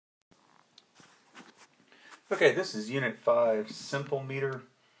Okay, this is Unit 5, Simple Meter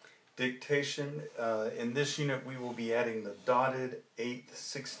Dictation. In this unit we will be adding the dotted 8th,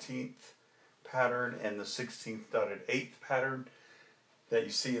 16th pattern and the 16th dotted 8th pattern that you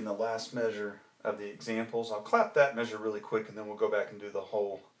see in the last measure of the examples. I'll clap that measure really quick and then we'll go back and do the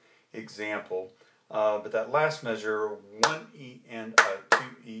whole example. But that last measure, 1E and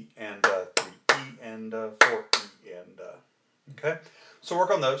 2E and 3E and 4E and okay? So work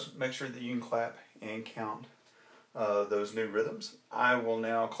on those. Make sure that you can clap and count those new rhythms. I will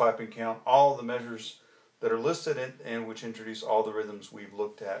now clap and count all the measures that are listed and which introduce all the rhythms we've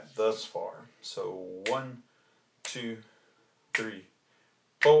looked at thus far. So 1, 2, 3,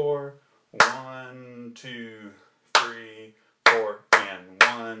 4, 1, 2, 3, 4, and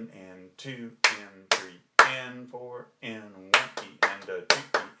 1, and 2, and 3, and 4, and 1, E, and 2, E,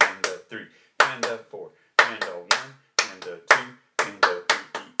 and 3, and 4, and 1, and 2, and 3, E,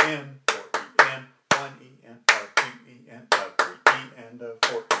 and 4, E, and 1, E, and 2, E, and 3, E, and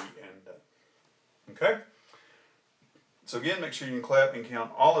 4, E, and okay? So again, make sure you can clap and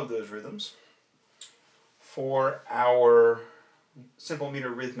count all of those rhythms. For our simple meter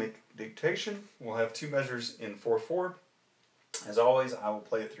rhythmic dictation, we'll have two measures in 4/4. As always, I will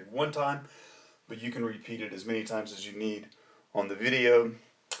play it through one time, but you can repeat it as many times as you need on the video.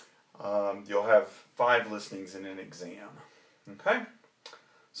 You'll have 5 listenings in an exam. Okay?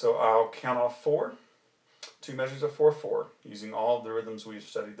 So I'll count off 4, two measures of 4/4, using all of the rhythms we've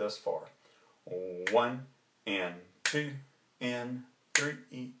studied thus far. 1 and 2 and 3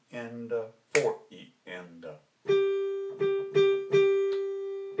 E and 4 E